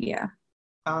 Roseberry Media.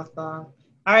 Awesome. All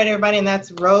right, everybody, and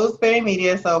that's Roseberry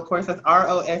Media. So, of course, that's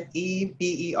ROSEBERRY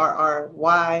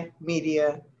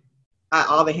Media.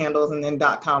 all the handles, and then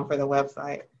 .com for the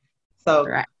website. So,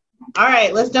 Correct. All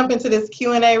right, let's jump into this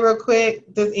Q&A real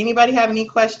quick. Does anybody have any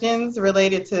questions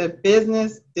related to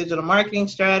business, digital marketing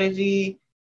strategy,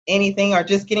 anything, or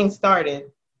just getting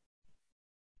started?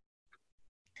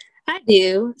 I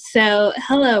do. So,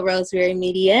 hello, Roseberry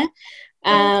Media.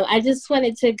 I just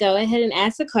wanted to go ahead and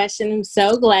ask a question. I'm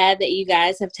so glad that you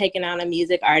guys have taken on a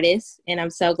music artist, and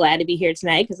I'm so glad to be here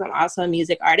tonight because I'm also a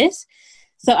music artist.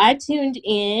 So I tuned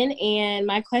in, and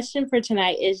my question for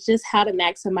tonight is just how to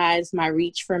maximize my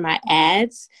reach for my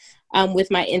ads with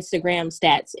my Instagram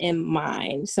stats in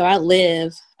mind. So I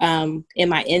live in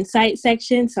my insight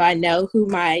section, so I know who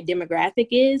my demographic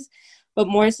is, but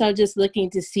more so just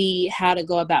looking to see how to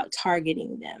go about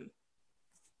targeting them.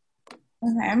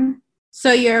 Okay.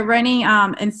 So you're running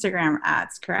Instagram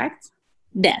ads, correct?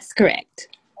 That's correct.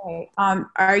 Okay.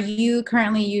 Are you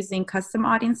currently using custom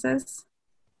audiences?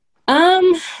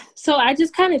 So I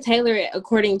just kind of tailor it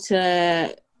according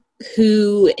to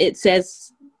who it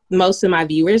says most of my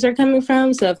viewers are coming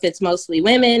from. So if it's mostly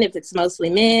women, if it's mostly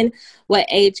men, what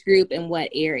age group and what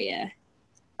area.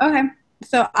 Okay.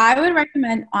 So I would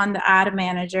recommend on the ad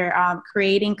manager,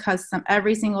 creating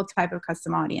every single type of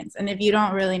custom audience. And if you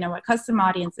don't really know what custom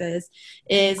audience is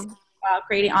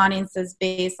creating audiences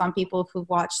based on people who've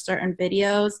watched certain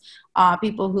videos,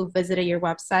 people who visited your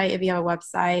website, if you have a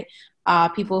website,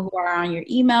 people who are on your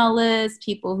email list,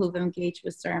 people who've engaged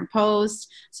with certain posts.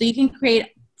 So you can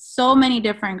create so many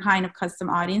different kind of custom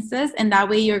audiences, and that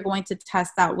way you're going to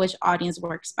test out which audience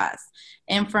works best.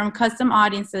 And from custom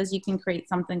audiences, you can create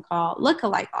something called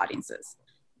lookalike audiences.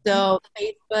 So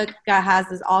Facebook has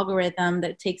this algorithm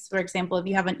that takes, for example, if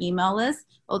you have an email list,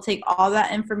 it'll take all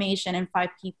that information and 5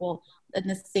 people in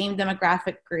the same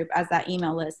demographic group as that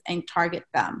email list and target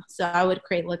them. So I would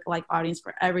create lookalike audience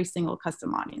for every single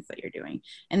custom audience that you're doing.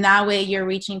 And that way you're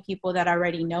reaching people that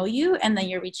already know you, and then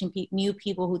you're reaching new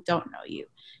people who don't know you.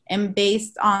 And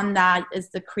based on that is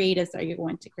the creatives that you're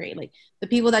going to create. Like the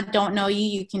people that don't know you,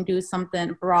 you can do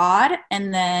something broad,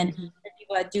 and then the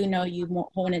people that do know you,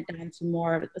 hone it down to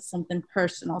more of something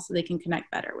personal so they can connect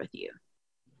better with you.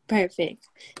 Perfect.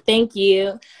 Thank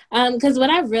you. Because what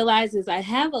I've realized is I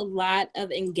have a lot of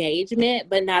engagement,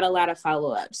 but not a lot of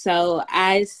follow-up. So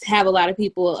I have a lot of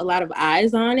people, a lot of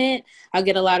eyes on it. I'll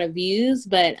get a lot of views,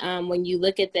 but when you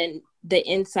look at the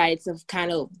insights of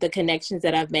kind of the connections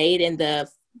that I've made and the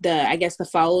I guess the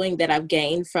following that I've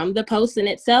gained from the post in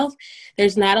itself,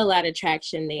 there's not a lot of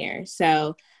traction there.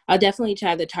 So I'll definitely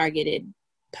try the targeted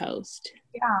post.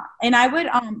 Yeah, and I would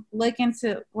look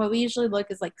into what we usually look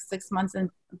is like 6 months and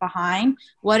behind.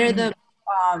 What are the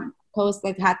posts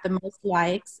that had the most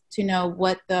likes to know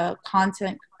what the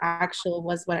content actual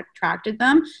was, what attracted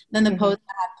them. Then the posts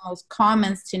that had the most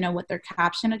comments to know what their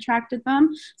caption attracted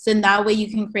them. So in that way you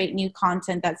can create new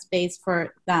content that's based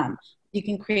for them. You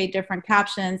can create different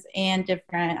captions and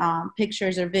different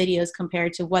pictures or videos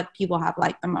compared to what people have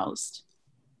liked the most.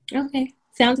 Okay,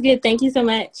 sounds good. Thank you so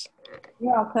much.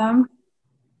 You're welcome.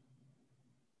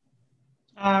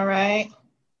 All right.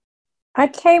 I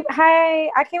came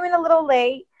in a little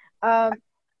late. I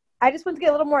just want to get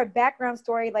a little more background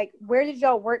story. Like, where did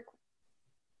y'all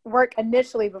work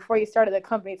initially before you started the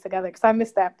company together? Because I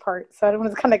missed that part. So I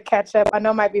want to kind of catch up. I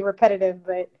know it might be repetitive,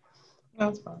 but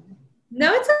That's fine.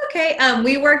 No, it's okay.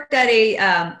 We worked at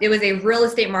it was a real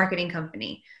estate marketing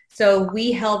company. So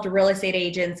we helped real estate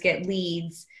agents get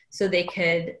leads so they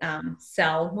could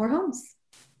sell more homes.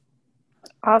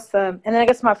 Awesome. And then I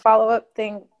guess my follow-up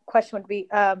question would be,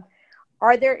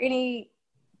 are there any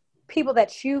people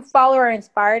that you follow or are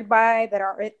inspired by that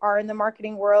are in the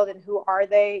marketing world, and who are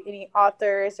they? Any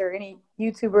authors or any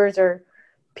YouTubers or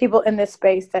people in this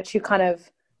space that you kind of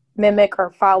mimic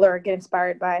or follow or get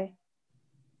inspired by?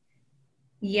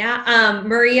 Yeah.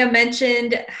 Maria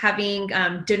mentioned having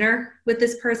dinner with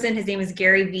this person. His name is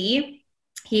Gary Vee.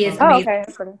 He is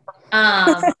amazing.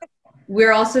 Okay.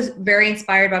 We're also very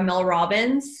inspired by Mel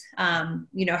Robbins.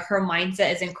 Her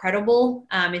mindset is incredible.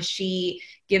 And she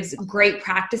gives great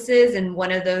practices. And one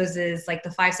of those is like the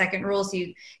 5-second rule. So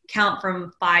you count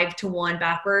from 5 to 1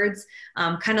 backwards,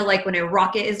 kind of like when a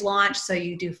rocket is launched. So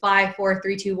you do 5, 4,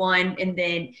 3, 2, 1, and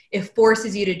then it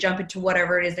forces you to jump into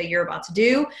whatever it is that you're about to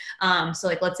do. So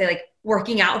like, let's say like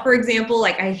working out, for example,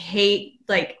 like I hate,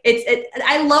 like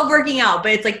I love working out,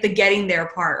 but it's like the getting there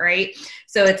part, right?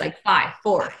 So it's like 5,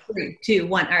 4, 3, 2,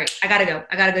 1. All right, I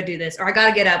gotta go do this, or I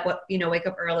gotta get up, wake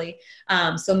up early.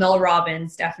 So Mel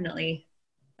Robbins, definitely,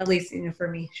 at least for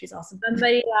me, she's awesome.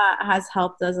 Somebody that has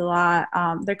helped us a lot.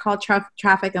 They're called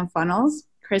Traffic and Funnels,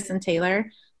 Chris and Taylor.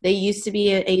 They used to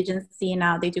be an agency,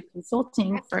 now they do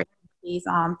consulting for these.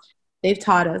 they've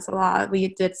taught us a lot. We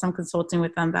did some consulting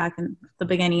with them back in the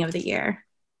beginning of the year.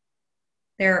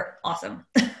 They're awesome.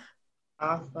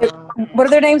 Awesome. What are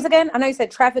their names again? I know you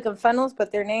said Traffic and Funnels,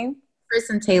 but their name? Chris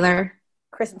and Taylor.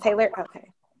 Chris and Taylor? Okay.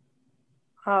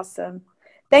 Awesome.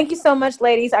 Thank you so much,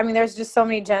 ladies. I mean, there's just so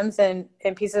many gems and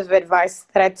pieces of advice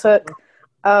that I took.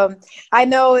 I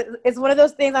know it's one of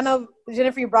those things. I know,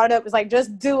 Jennifer, you brought it up. It's like,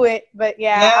 just do it. But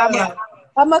yeah.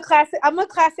 I'm a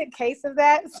classic case of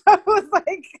that. So it was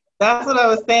like, that's what I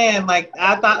was saying. Like,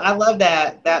 I love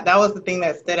that. That was the thing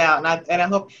that stood out. And I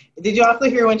hope, did you also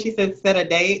hear when she said set a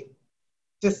date?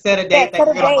 Just set a date. Set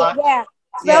a date.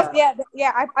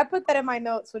 Yeah. I put that in my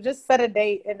notes. So just set a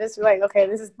date and just be like, okay,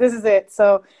 this is it.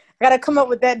 So I got to come up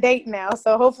with that date now.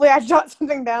 So hopefully I jot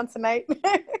something down tonight.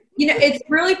 It's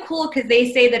really cool because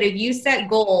they say that if you set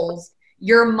goals,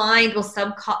 your mind will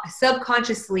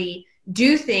subconsciously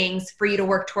do things for you to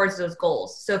work towards those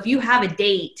goals. So if you have a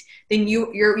date, then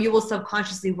you will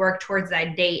subconsciously work towards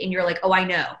that date, and you're like, oh, I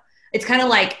know. It's kind of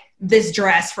like this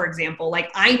dress, for example.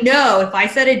 Like, I know if I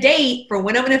set a date for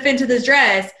when I'm going to fit into this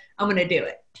dress, I'm going to do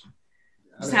it.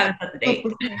 Just haven't set the date.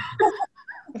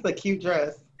 It's a cute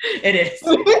dress. It is.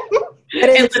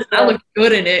 I look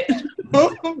good in it.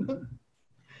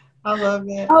 I love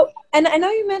it. Oh, and I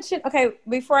know you mentioned, okay,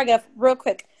 before I get real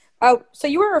quick. Oh, so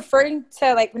you were referring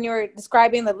to, like, when you were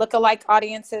describing the lookalike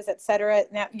audiences, et cetera.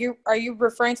 Now, are you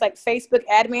referring to, like, Facebook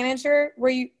Ad Manager?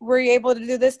 Were you able to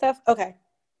do this stuff? Okay.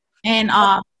 And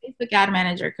Facebook Ad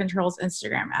Manager controls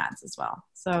Instagram ads as well.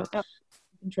 So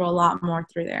control a lot more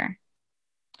through there.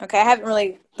 Okay, I haven't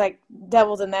really, like,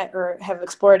 dabbled in that or have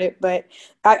explored it, but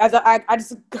I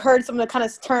just heard some of the kind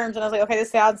of terms, and I was like, okay,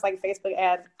 this sounds like Facebook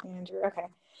Ad Manager. Okay.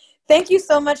 Thank you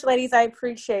so much, ladies. I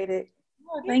appreciate it.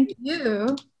 Oh, thank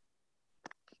you.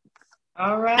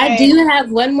 All right. I do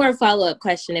have one more follow-up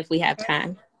question if we have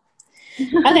time.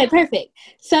 Okay, perfect.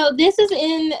 So this is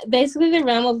in basically the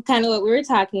realm of kind of what we were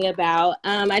talking about.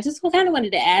 I just kind of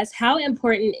wanted to ask, how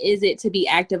important is it to be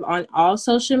active on all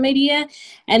social media?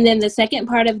 And then the second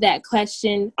part of that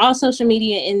question, all social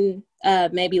media in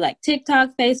maybe like TikTok,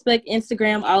 Facebook,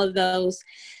 Instagram, all of those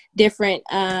different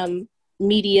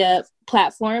media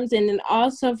platforms. And then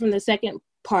also from the second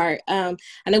part, I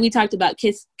know we talked about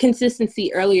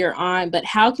consistency earlier on, but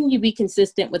how can you be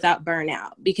consistent without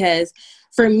burnout? Because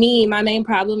for me, my main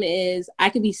problem is I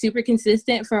could be super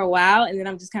consistent for a while, and then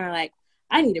I'm just kind of like,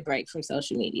 I need a break from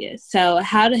social media. So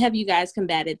how have you guys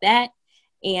combated that?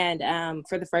 And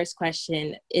for the first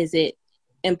question, is it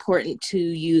important to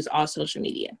use all social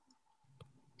media?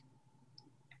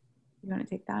 You want to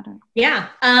take that? Or? Yeah.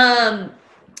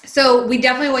 So we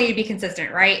definitely want you to be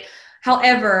consistent, right?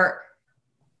 However,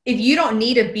 if you don't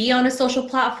need to be on a social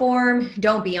platform,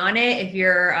 don't be on it. If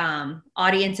your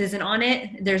audience isn't on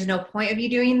it, there's no point of you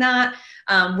doing that.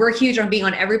 We're huge on being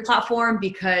on every platform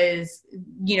because,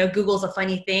 Google's a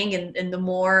funny thing, and the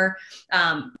more,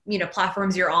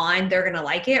 platforms you're on, they're going to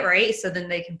like it, right? So then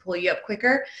they can pull you up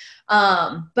quicker.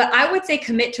 But I would say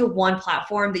commit to one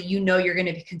platform that you're going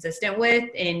to be consistent with.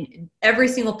 And every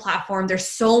single platform, there's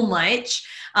so much.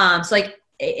 So like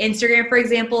Instagram, for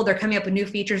example, they're coming up with new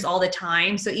features all the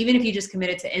time. So even if you just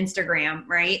committed to Instagram,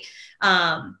 right,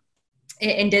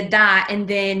 and did that, and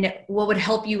then what would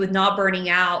help you with not burning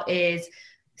out is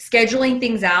scheduling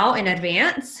things out in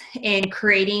advance and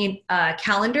creating a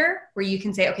calendar where you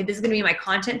can say, okay, this is going to be my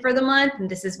content for the month, and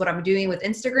this is what I'm doing with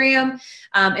Instagram.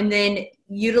 And then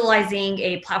utilizing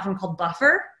a platform called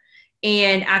Buffer.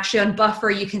 And actually on Buffer,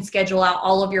 you can schedule out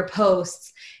all of your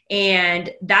posts. And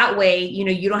that way,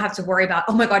 you don't have to worry about,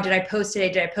 oh my God, did I post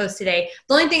today? Did I post today?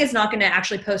 The only thing it's not going to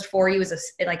actually post for you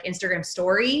is like Instagram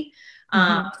story.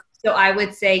 So I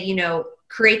would say,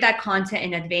 create that content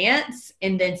in advance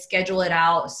and then schedule it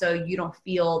out so you don't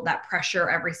feel that pressure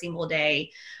every single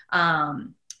day.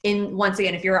 And once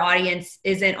again, if your audience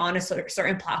isn't on a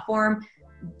certain platform,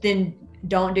 then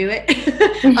don't do it.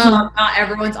 Not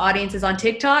everyone's audience is on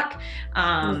TikTok.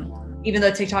 Even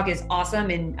though TikTok is awesome,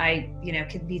 and I,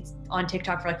 could be on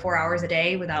TikTok for like 4 hours a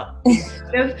day without being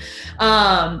active.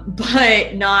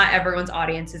 But not everyone's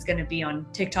audience is going to be on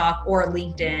TikTok or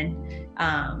LinkedIn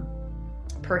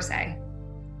per se.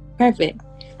 Perfect.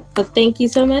 Well, thank you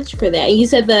so much for that. You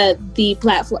said the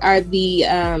platform or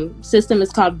the system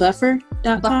is called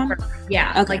Buffer.com? Buffer.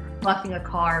 Yeah, okay. Like buffing a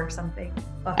car or something.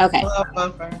 Buffer. Okay. I love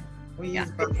Buffer. We use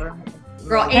Buffer.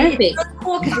 Girl, and it's so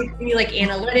cool because it gives you like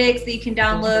analytics that you can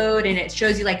download, and it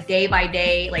shows you like day by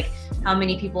day, like how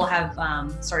many people have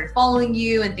started following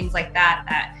you and things like that.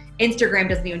 That Instagram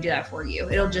doesn't even do that for you.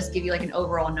 It'll just give you like an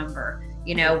overall number,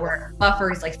 where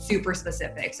Buffer is like super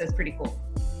specific. So it's pretty cool.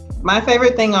 My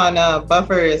favorite thing on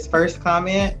Buffer is first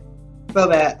comment. so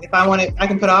that if I want it, I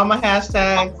can put all my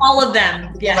hashtags. All of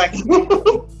them. Yeah.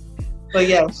 But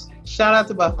yes, shout out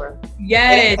to Buffer.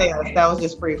 Yes. That was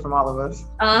just free from all of us.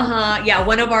 Yeah.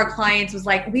 One of our clients was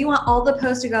like, we want all the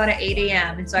posts to go out at 8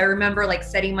 a.m. And so I remember like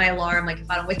setting my alarm, like if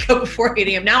I don't wake up before 8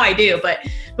 a.m. Now I do, but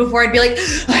before I'd be like,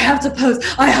 I have to post.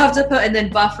 And then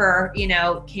Buffer,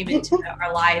 came into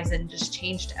our lives and just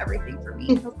changed everything for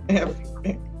me.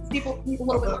 People need a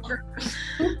little bit longer.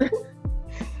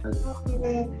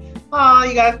 Oh,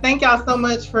 you guys, thank y'all so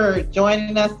much for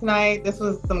joining us tonight. This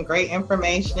was some great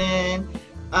information.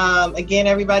 Again,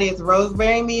 everybody, it's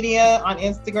Roseberry Media on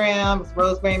Instagram. It's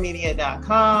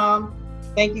roseberrymedia.com.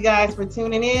 Thank you guys for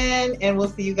tuning in, and we'll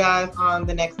see you guys on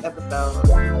the next episode.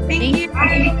 Thank you.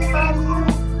 Bye.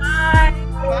 Bye.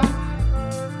 Bye.